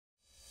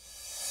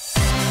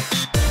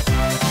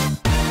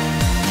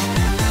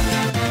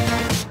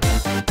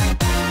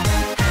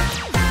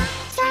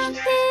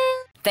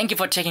Thank you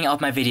for checking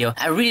out my video.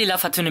 I really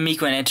love Hatsune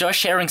Miku and enjoy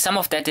sharing some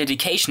of that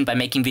dedication by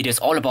making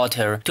videos all about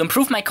her. To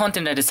improve my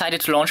content, I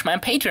decided to launch my own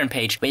Patreon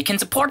page, where you can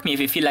support me if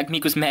you feel like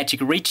Miku's magic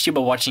reached you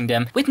by watching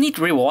them, with neat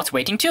rewards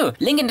waiting too.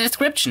 Link in the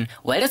description.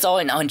 Well, that's all,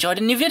 and now enjoy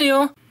the new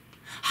video.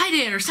 Hi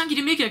there, Sanky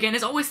the Miku again.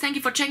 As always, thank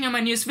you for checking out my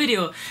newest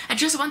video. I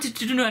just wanted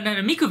to do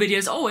another Miku video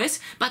as always,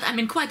 but I'm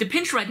in quite a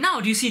pinch right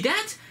now. Do you see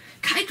that?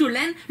 Kaito,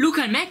 Ren,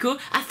 Luka and Meiko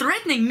are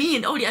threatening me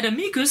and all the other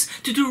Mikus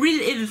to do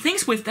really ill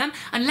things with them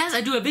unless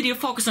I do a video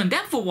focused on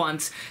them for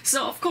once.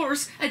 So of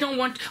course, I don't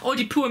want all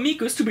the poor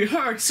Mikus to be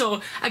hurt, so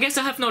I guess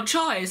I have no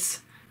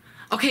choice.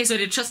 Okay, so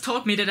they just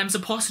told me that I'm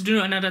supposed to do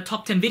another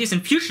top 10 videos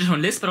in future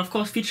on list, but of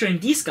course featuring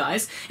these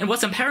guys. And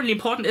what's apparently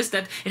important is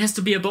that it has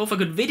to be both a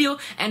good video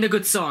and a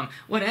good song.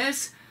 What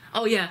else?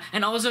 Oh yeah,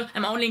 and also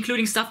I'm only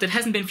including stuff that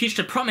hasn't been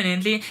featured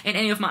prominently in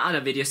any of my other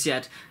videos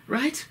yet,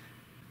 right?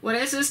 What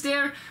else is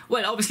there?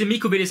 Well, obviously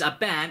Miku videos are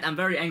banned, I'm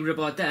very angry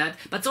about that,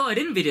 but so I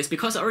didn't videos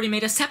because I already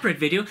made a separate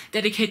video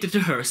dedicated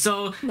to her,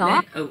 so...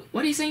 No.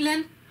 What are you saying,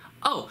 Len?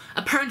 Oh,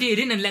 apparently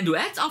Rin and Len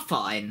duets are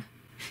fine.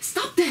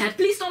 Stop that!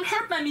 Please don't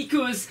hurt my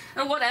Mikus!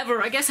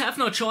 Whatever, I guess I have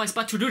no choice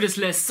but to do this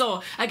list,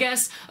 so I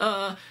guess,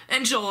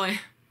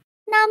 enjoy.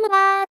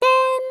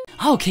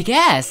 Oh,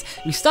 kick-ass!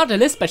 We start the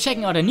list by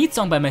checking out a neat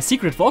song by my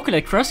secret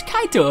Vocaloid crush,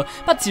 Kaito.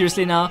 But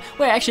seriously now,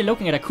 we're actually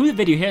looking at a cool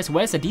video here as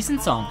well as a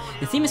decent song.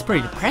 The theme is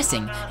pretty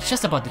depressing. It's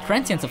just about the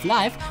transience of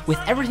life, with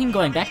everything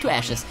going back to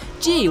ashes.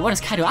 Gee, what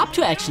is Kaito up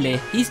to actually?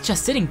 He's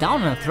just sitting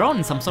down on a throne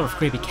in some sort of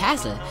creepy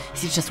castle.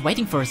 Is he just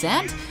waiting for his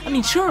end? I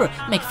mean, sure,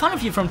 make fun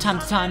of you from time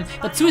to time,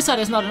 but suicide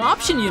is not an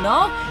option, you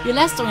know? Your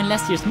last song in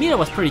last year's meter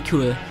was pretty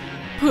cool.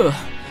 Phew,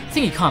 I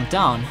think he calmed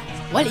down.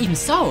 Well, even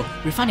so,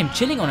 we find him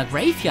chilling on a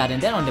graveyard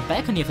and then on the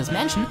balcony of his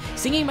mansion,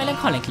 singing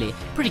melancholically.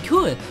 Pretty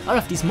cool. All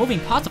of these moving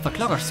parts of a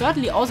clock are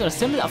certainly also a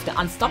symbol of the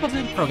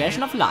unstoppable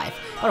progression of life.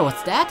 But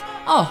what's that?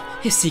 Oh,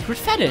 his secret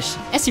fetish.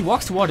 As he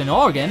walks toward an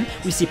organ,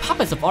 we see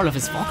puppets of all of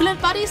his Vocaloid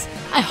buddies.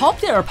 I hope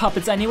there are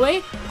puppets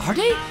anyway. Are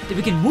they? They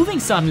begin moving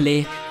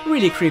suddenly.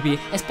 Really creepy,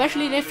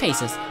 especially their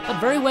faces,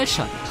 but very well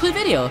shot. Cool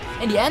video.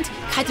 In the end,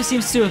 Kaito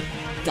seems to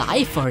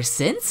die for his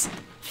sins?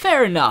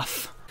 Fair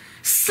enough.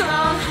 さ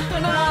ら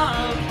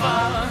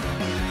ば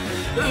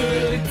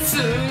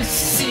美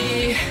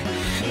しい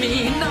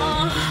実の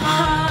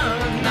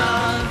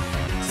花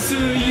梅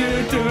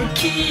雨と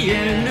消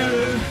える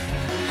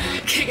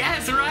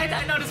Kick-ass, right?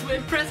 I know this will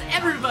impress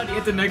everybody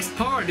at the next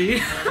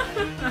party.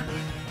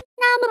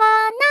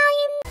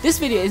 This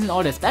video isn't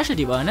all that special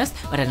to be honest,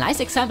 but a nice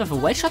example of a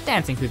well-shot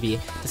dancing PV.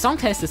 The song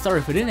tells the story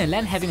of Rin and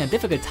Len having a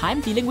difficult time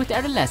dealing with their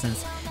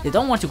adolescence. They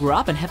don't want to grow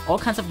up and have all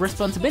kinds of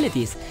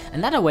responsibilities.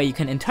 Another way you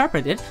can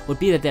interpret it would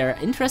be that they are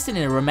interested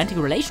in a romantic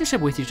relationship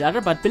with each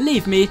other, but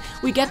believe me,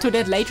 we get to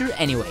that later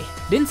anyway.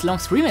 Rin's long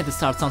scream at the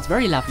start sounds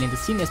very lovely and the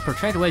scene is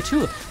portrayed well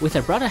too, with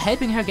her brother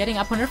helping her getting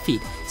up on her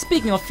feet.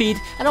 Speaking of feet,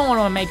 I don't want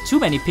to make too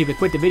many people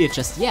quit the video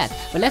just yet,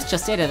 but let's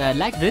just say that I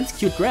like Rin's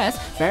cute dress,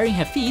 burying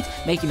her feet,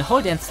 making the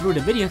whole dance through the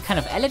video kind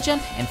of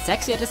elegant and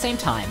sexy at the same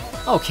time.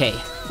 Okay.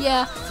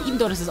 Yeah, so even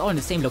though this is all in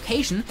the same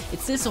location,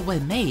 it's still so well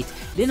made.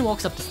 Rin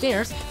walks up the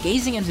stairs,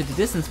 gazing into the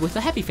distance with a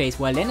happy face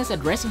while Len is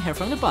addressing her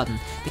from the bottom.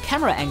 The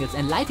camera angles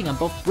and lighting are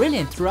both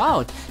brilliant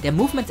throughout. Their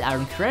movements are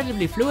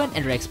incredibly fluent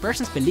and their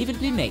expressions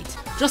believably made.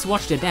 Just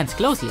watch their dance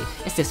closely,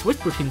 as they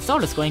switch between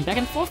solos going back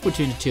and forth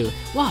between the two.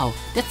 Wow,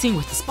 that scene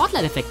with the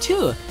spotlight effect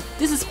too!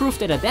 This is proof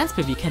that a dance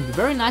PV can be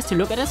very nice to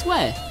look at as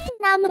well.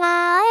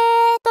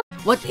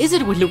 What is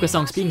it with Luka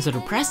songs being so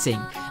depressing?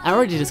 I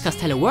already discussed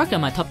Hello Worker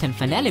in my top 10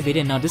 finale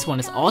video and now this one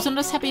is also not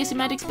as happy as you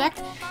might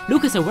expect.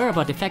 Luka is aware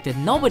about the fact that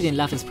nobody in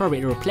love is probably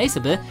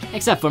irreplaceable,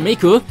 except for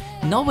Miku.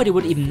 Nobody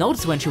would even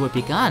notice when she would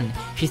be gone.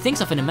 She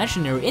thinks of an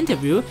imaginary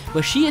interview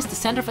where she is the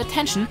center of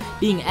attention,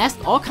 being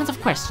asked all kinds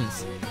of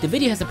questions. The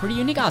video has a pretty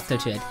unique art style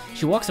to it.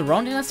 She walks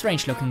around in a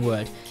strange looking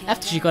world.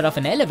 After she got off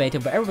an elevator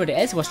where everybody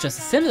else was just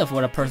a symbol of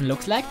what a person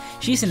looks like,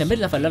 she's in the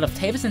middle of a lot of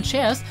tables and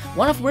chairs,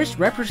 one of which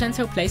represents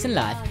her place in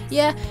life.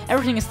 Yeah,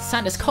 everything is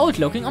designed as cold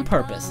looking on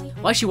purpose.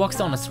 While she walks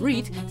down the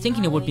street,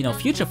 thinking there would be no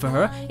future for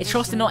her, it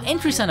shows the no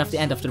entry sign of the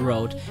end of the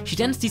road. She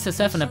then sees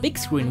herself on a big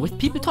screen with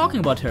people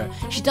talking about her.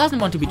 She doesn't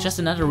want to be just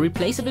another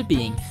replaceable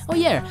being. Oh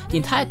yeah, the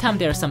entire time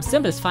there are some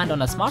symbols found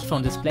on a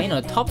smartphone display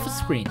on the top of the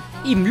screen.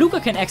 Even Luka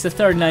can access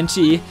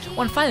 39G.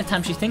 One final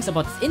time she thinks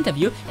about this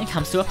interview and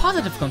comes to a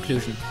positive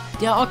conclusion.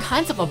 There are all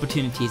kinds of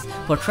opportunities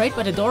portrayed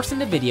by the doors in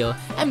the video.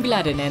 I'm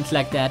glad it ends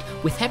like that,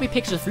 with happy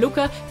pictures of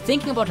Luka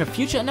thinking about her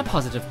future in a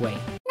positive way.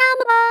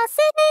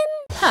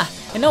 Ha!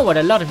 I know what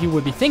a lot of you will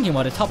be thinking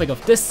about the topic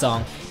of this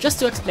song. Just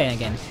to explain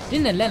again,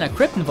 Rin and Len are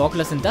Crypton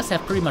Vocaloids and thus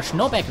have pretty much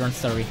no background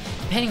story.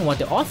 Depending on what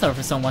the author of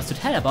the song wants to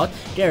tell about,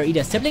 they are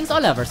either siblings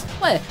or lovers.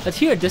 Well, but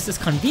here this is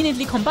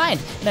conveniently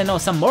combined, and I know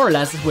some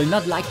moralizers will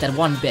not like that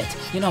one bit.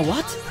 You know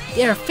what?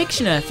 They are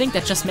fictional, I think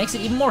that just makes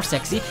it even more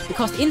sexy,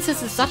 because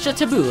incest is such a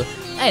taboo.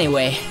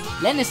 Anyway,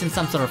 Len is in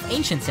some sort of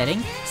ancient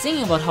setting,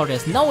 singing about how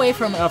there's no way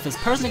for him out of his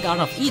personal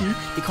Garden of Eden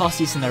because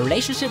he's in a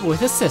relationship with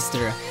his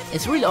sister.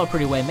 It's really all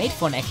pretty well made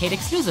for an arcade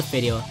exclusive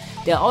video.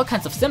 There are all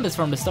kinds of symbols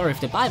from the story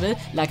of the Bible,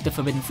 like the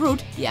forbidden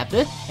fruit, the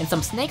apple, and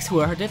some snakes who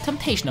are the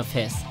temptation of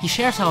his. He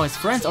shares how his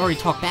friends already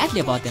talk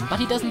badly about them, but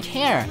he doesn't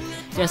care.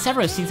 There are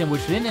several scenes in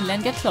which Rin and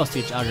Len get close to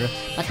each other,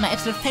 but my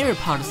absolute favorite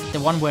part is the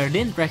one where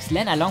Rin drags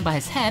Len along by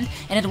his hand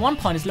and at one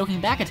point is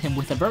looking back at him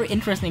with a very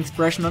interesting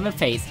expression on her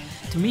face.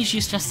 To me,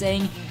 she's just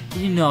saying,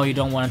 you know you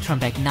don't want to turn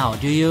back now,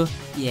 do you?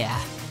 Yeah.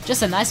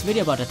 Just a nice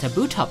video about a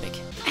taboo topic.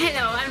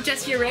 Hello, I'm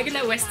just your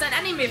regular Western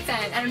anime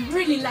fan and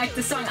really liked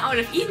the song Out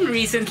of Eden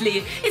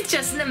recently. It's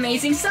just an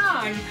amazing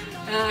song.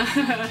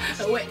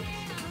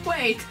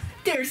 Wait,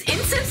 there's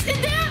incense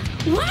in there?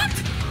 What?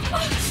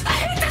 Oh, I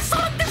hate that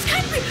song, this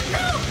can't be.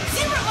 No,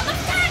 0 out of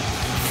 10.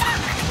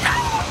 Fuck, no.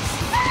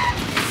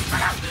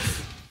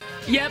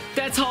 Yep,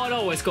 that's how it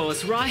always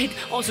goes, right?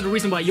 Also the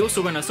reason why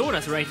Yosuga no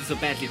Soda's rated so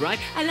badly, right?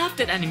 I love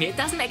that anime, it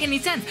doesn't make any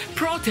sense.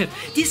 Pro tip,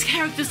 these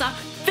characters are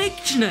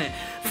fictional.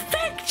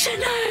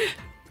 Fictional!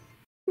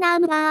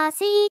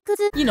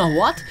 You know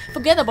what?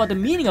 Forget about the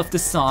meaning of the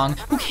song.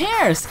 Who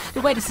cares?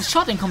 The way this is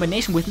shot in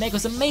combination with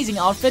Meiko's amazing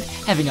outfit,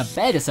 having a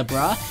belt as a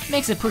bra,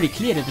 makes it pretty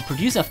clear that the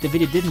producer of the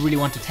video didn't really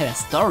want to tell a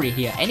story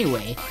here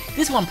anyway.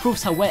 This one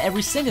proves how well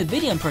every single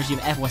video in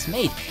Persian F was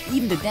made,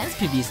 even the dance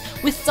PVs,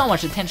 with so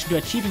much attention to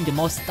achieving the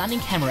most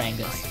stunning camera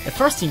angles. The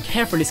first scene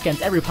carefully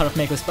scans every part of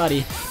Meiko's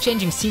body,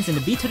 changing scenes in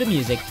the beat to the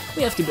music.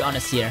 We have to be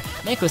honest here,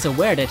 Meiko is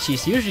aware that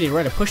she's usually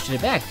rather pushed to the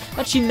back,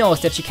 but she knows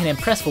that she can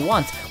impress for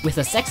once with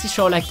a sexy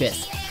show like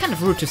this. Kind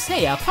of rude to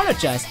say, I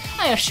apologize.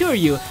 I assure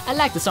you, I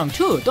like the song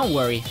too, don't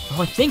worry. The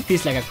whole thing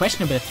feels like a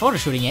questionable photo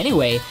shooting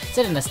anyway.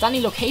 Set in a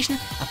stunning location,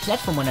 a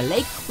platform on a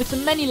lake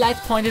with many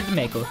lights pointed at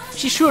Meiko.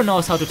 She sure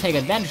knows how to take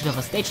advantage of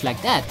a stage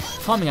like that,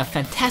 performing a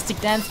fantastic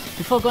dance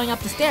before going up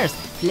the stairs,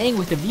 playing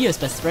with the viewers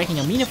by striking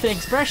a meaningful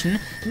expression,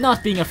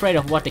 not being afraid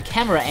of what the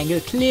camera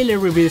angle clearly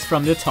reveals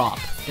from the top.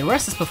 The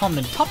rest is performed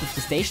on the top of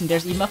the stage and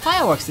there's even a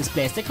fireworks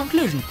display as the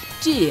conclusion.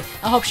 Gee,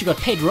 I hope she got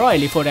paid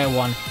royally for that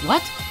one.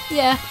 What?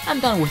 Yeah, I'm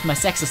done with my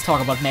sexist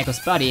talk about Meiko's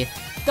body.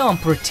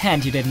 Don't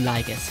pretend you didn't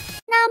like it.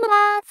 Number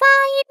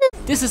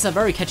 5. This is a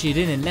very catchy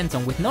Rin and Len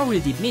song with no real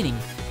deep meaning.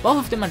 Both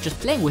of them are just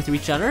playing with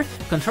each other,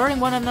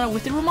 controlling one another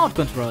with the remote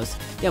controls.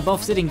 They are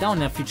both sitting down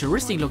in a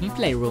futuristic looking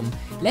playroom.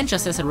 Len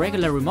just has a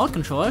regular remote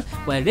control,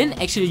 while Rin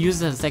actually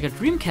uses a Sega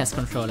Dreamcast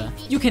controller.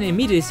 You can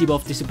immediately see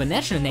both the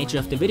supernatural nature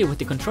of the video with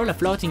the controller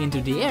floating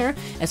into the air,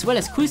 as well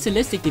as cool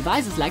stylistic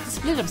devices like the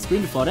split up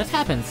screen before that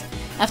happens.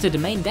 After the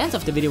main dance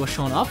of the video was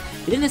shown off,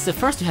 Rin is the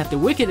first to have the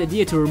wicked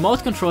idea to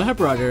remote control her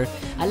brother.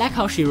 I like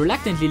how she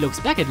reluctantly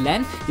looks back at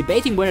Len,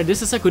 debating whether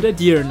this is a good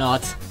idea or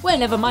not. Well,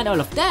 never mind all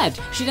of that,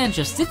 she then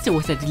just sits there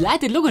with a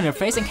delighted look on her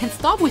face and can't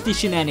stop with these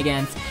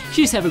shenanigans.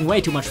 She's having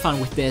way too much fun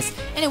with this.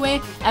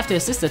 Anyway, after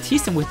his sister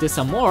teased him with this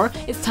some more,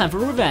 it's time for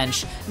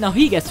revenge. Now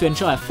he gets to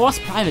enjoy a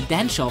forced private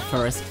dance show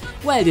first.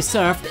 Well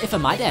deserved, if I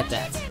might add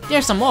that.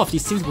 There's some more of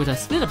these scenes with a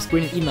split up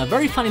screen and even a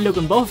very funny look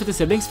on both of the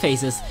siblings'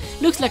 faces.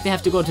 Looks like they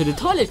have to go to the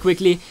toilet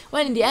quickly,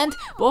 when in the end,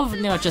 both of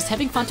them are just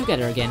having fun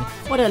together again.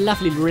 What a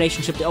lovely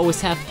relationship they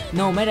always have,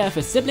 no matter if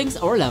it's siblings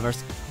or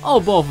lovers. Or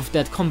both of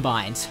that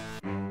combined.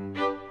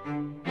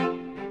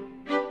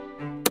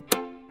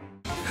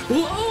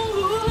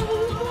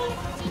 Whoa!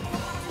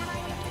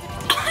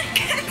 I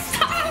can't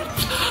stop!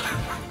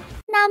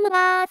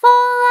 Number 4.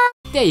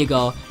 There you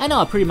go. I know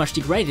I pretty much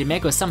degraded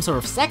Meiko as some sort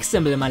of sex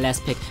symbol in my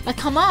last pick, but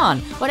come on,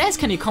 what else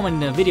can you comment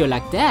in a video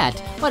like that?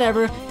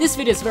 Whatever, this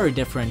video is very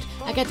different.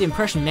 I get the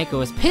impression Meiko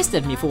was pissed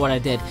at me for what I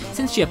did,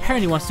 since she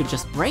apparently wants to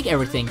just break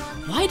everything.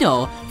 Why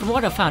though? From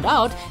what I found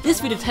out, this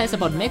video tells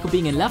about Meiko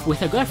being in love with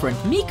her girlfriend,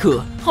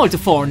 Miku. Hold the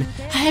phone.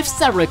 I have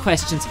several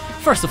questions.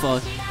 First of all,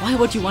 why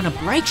would you want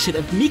to break shit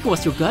if Miku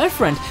was your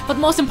girlfriend? But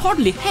most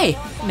importantly, hey,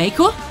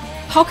 Meiko?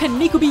 How can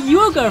Miku be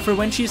your girlfriend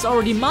when she's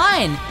already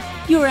mine?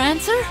 Your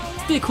answer?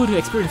 Still cool to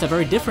experience a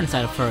very different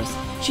side of hers.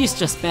 She's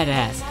just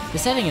badass. The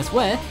setting as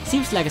well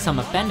seems like some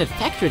abandoned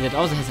factory that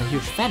also has a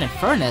huge fan and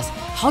furnace.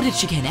 How did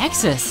she gain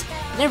access?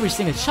 In every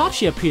single shot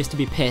she appears to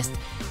be pissed.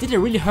 Did it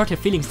really hurt her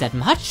feelings that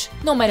much?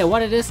 No matter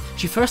what it is,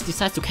 she first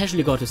decides to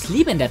casually go to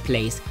sleep in that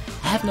place.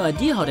 I have no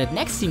idea how that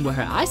next scene where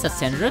her eyes are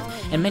centered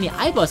and many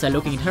eyeballs are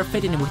looking at her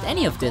fit in with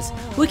any of this.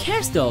 Who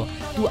cares though?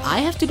 Do I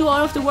have to do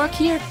all of the work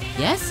here?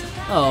 Yes?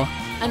 Oh.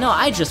 I know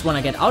I just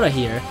wanna get out of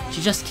here. She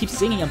just keeps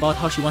singing about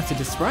how she wants to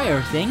destroy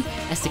everything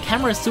as the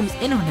camera zooms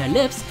in on her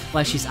lips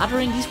while she's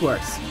uttering these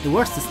words. The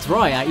words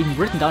destroy are even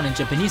written down in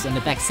Japanese on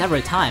the back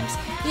several times.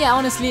 Yeah,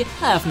 honestly,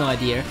 I have no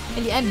idea.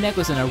 In the end,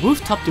 Meiko's on a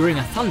rooftop during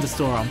a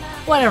thunderstorm.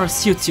 Whatever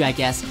suits you, I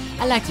guess.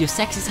 I liked your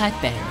sexy side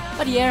better.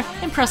 But yeah,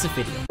 impressive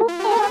video.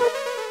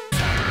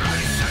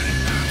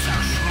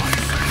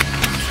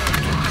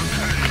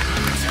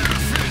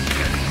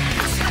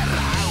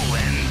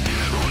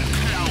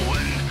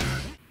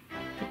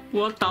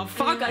 What the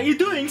fuck are you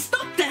doing?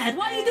 Stop that!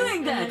 Why are you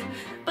doing that?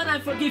 But I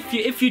forgive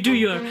you if you do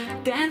your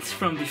dance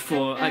from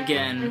before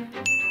again.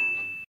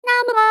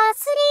 Number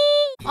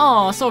 3.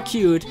 Oh, so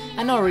cute.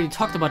 I know I already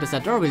talked about this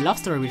adorable love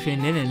story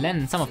between Rin and Len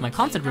in some of my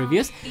concert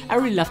reviews. I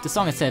really love the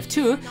song itself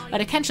too,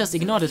 but I can't just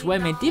ignore this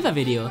well-made Diva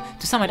video.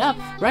 To sum it up,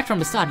 right from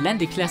the start Len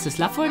declares his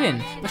love for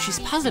Rin, but she's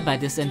puzzled by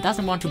this and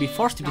doesn't want to be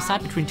forced to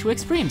decide between two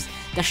extremes.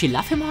 Does she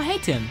love him or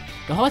hate him?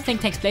 The whole thing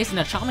takes place in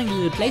a charming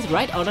little place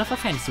right out of a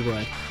fantasy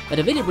world. But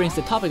the video brings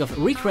the topic of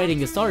recreating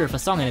the story of a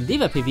song in a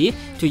Diva PV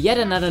to yet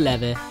another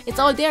level. It's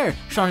all there,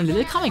 shown in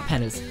little comic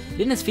panels.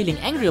 Rin is feeling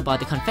angry about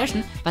the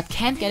confession, but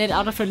can't get it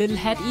out of her little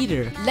head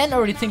either. Len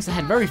already thinks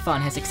ahead very far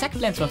and has exact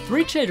plans for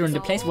 3 children in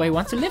the place where he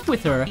wants to live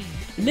with her.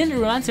 Rin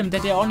reminds him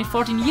that they are only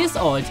 14 years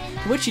old,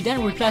 to which he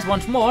then replies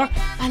once more,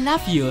 "I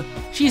love you."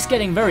 She's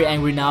getting very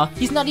angry now,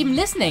 he's not even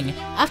listening.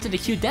 After the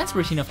cute dance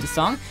routine of the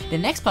song, the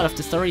next part of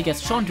the story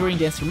gets shown during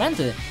the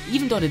instrumental,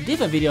 even though the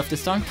Diva video of the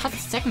song cuts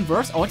the second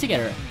verse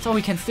altogether. So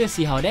we can still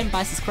see how Rin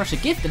buys his crush a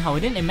gift and how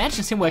Rin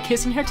imagines him while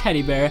kissing her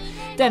teddy bear.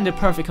 Then the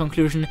perfect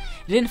conclusion,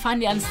 Rin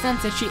finally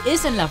understands that she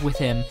is in love with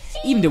him.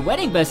 Even the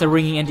wedding bells are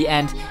ringing in the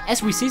end,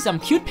 as we see some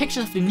cute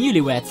pictures of the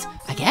newlyweds.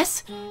 I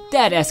guess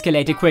that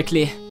escalated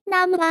quickly.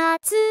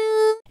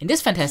 In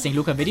this fantastic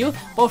Luka video,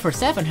 both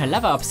herself and her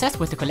lover are obsessed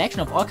with the collection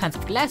of all kinds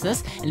of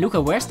glasses, and Luka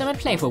wears them in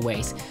playful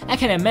ways. I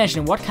can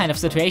imagine what kind of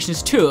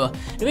situations too.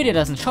 The video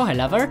doesn't show her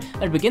lover,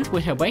 but begins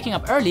with her waking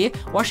up early,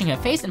 washing her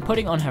face and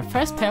putting on her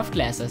first pair of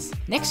glasses.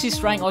 Next she's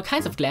trying all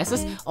kinds of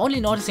glasses,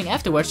 only noticing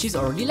afterwards she's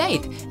already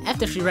late.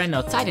 After she ran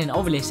outside in an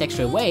overly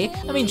sexual way,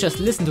 I mean just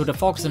listen to the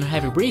focus on her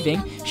heavy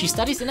breathing, she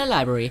studies in a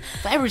library.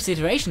 For every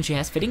situation she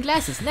has fitting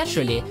glasses,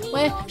 naturally.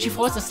 Well, she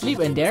falls asleep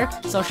in there,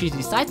 so she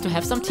decides to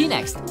have some tea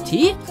next.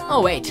 Tea?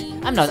 Oh wait,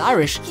 I'm not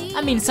Irish,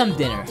 I mean some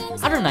dinner.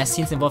 Other nice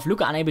scenes involve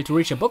Luka unable to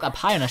reach a book up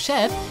high on a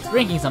shelf,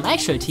 drinking some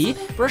actual tea,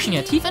 brushing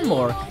her teeth and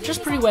more.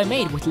 Just pretty well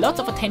made with lots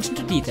of attention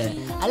to detail.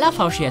 I love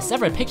how she has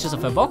several pictures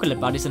of her Vocaloid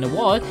bodies on the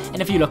wall,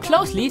 and if you look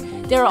closely,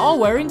 they are all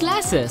wearing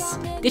glasses.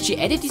 Did she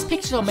edit these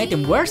pictures or made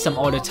them wear some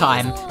all the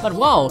time? But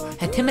wow,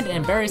 her timid and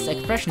embarrassed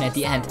expression at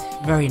the end,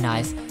 very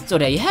nice. So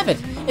there you have it.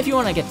 If you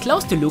wanna get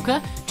close to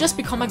Luka, just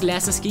become a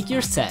glasses geek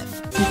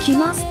yourself.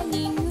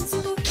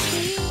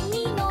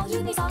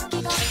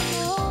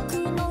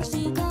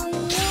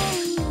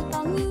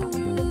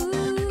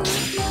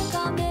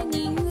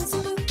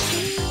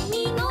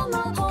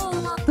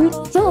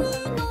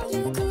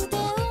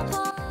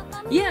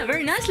 Yeah,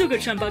 very nice,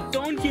 Luka-chan, but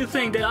don't you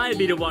think that I'll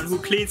be the one who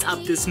cleans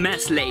up this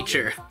mess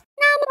later?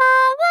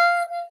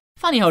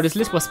 Funny how this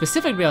list was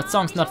specifically about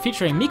songs not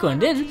featuring Miku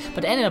and Rin,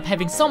 but ended up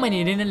having so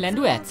many Rin and Len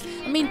duets.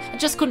 I mean, I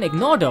just couldn't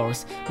ignore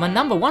those. My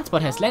number 1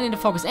 spot has Len in the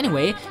focus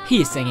anyway,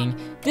 he is singing.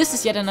 This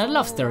is yet another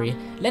love story.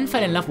 Len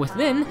fell in love with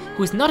Rin,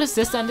 who is not his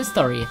sister in this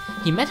story.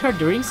 He met her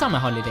during summer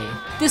holiday.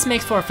 This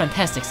makes for a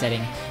fantastic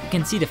setting. You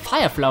can see the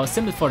fire flower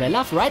symbol for their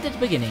love right at the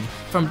beginning.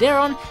 From there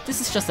on, this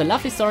is just a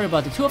lovely story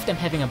about the two of them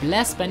having a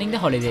blast spending the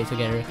holiday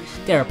together.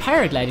 They are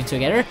paragliding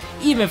together,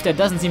 even if there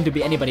doesn't seem to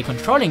be anybody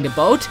controlling the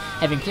boat,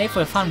 having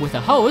playful fun with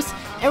a hose.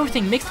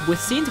 Everything mixed with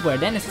scenes where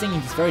Len is singing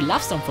this very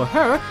love song for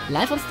her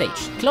live on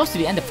stage. Close to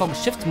the end, the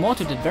focus shifts more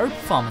to the very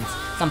performance.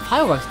 Some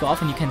fireworks go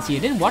off and you can see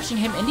Rin watching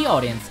him in the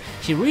audience.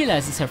 She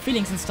realizes her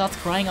feelings and starts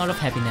crying out of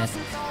happiness.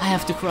 I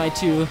have to cry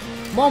too.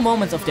 More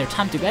moments of their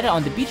time together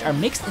on the beach are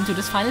mixed into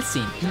this final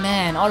scene.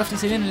 Man, all of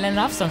these Rin and Len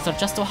love songs are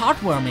just so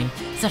heartwarming.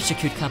 Such a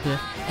cute couple.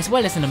 As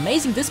well as an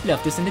amazing display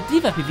of this in the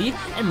Diva PV,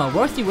 and my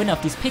worthy winner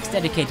of these picks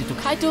dedicated to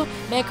Kaito,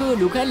 Meiko,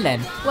 Luka and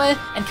Len. Well,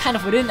 and kind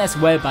of Rin as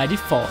well by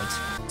default.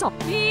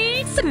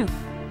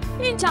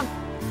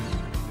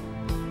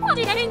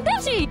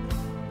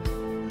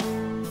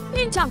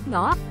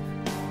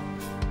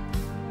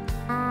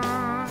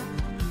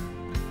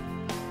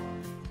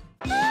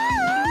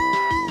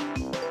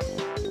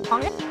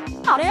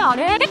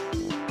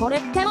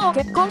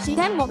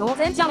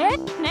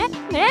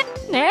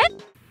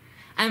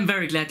 I'm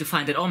very glad to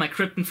find that all my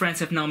Crypton friends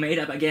have now made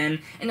up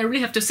again, and I really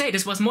have to say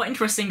this was more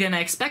interesting than I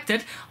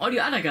expected. All you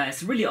other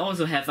guys really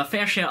also have a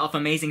fair share of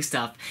amazing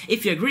stuff.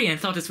 If you agree and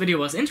thought this video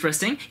was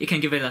interesting, you can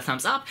give it a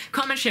thumbs up,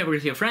 comment, share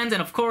with your friends,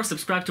 and of course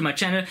subscribe to my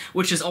channel,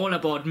 which is all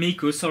about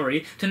Miku,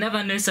 to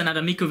never miss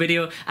another Miku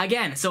video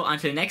again. So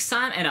until next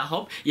time, and I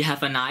hope you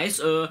have a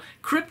nice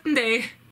Crypton day.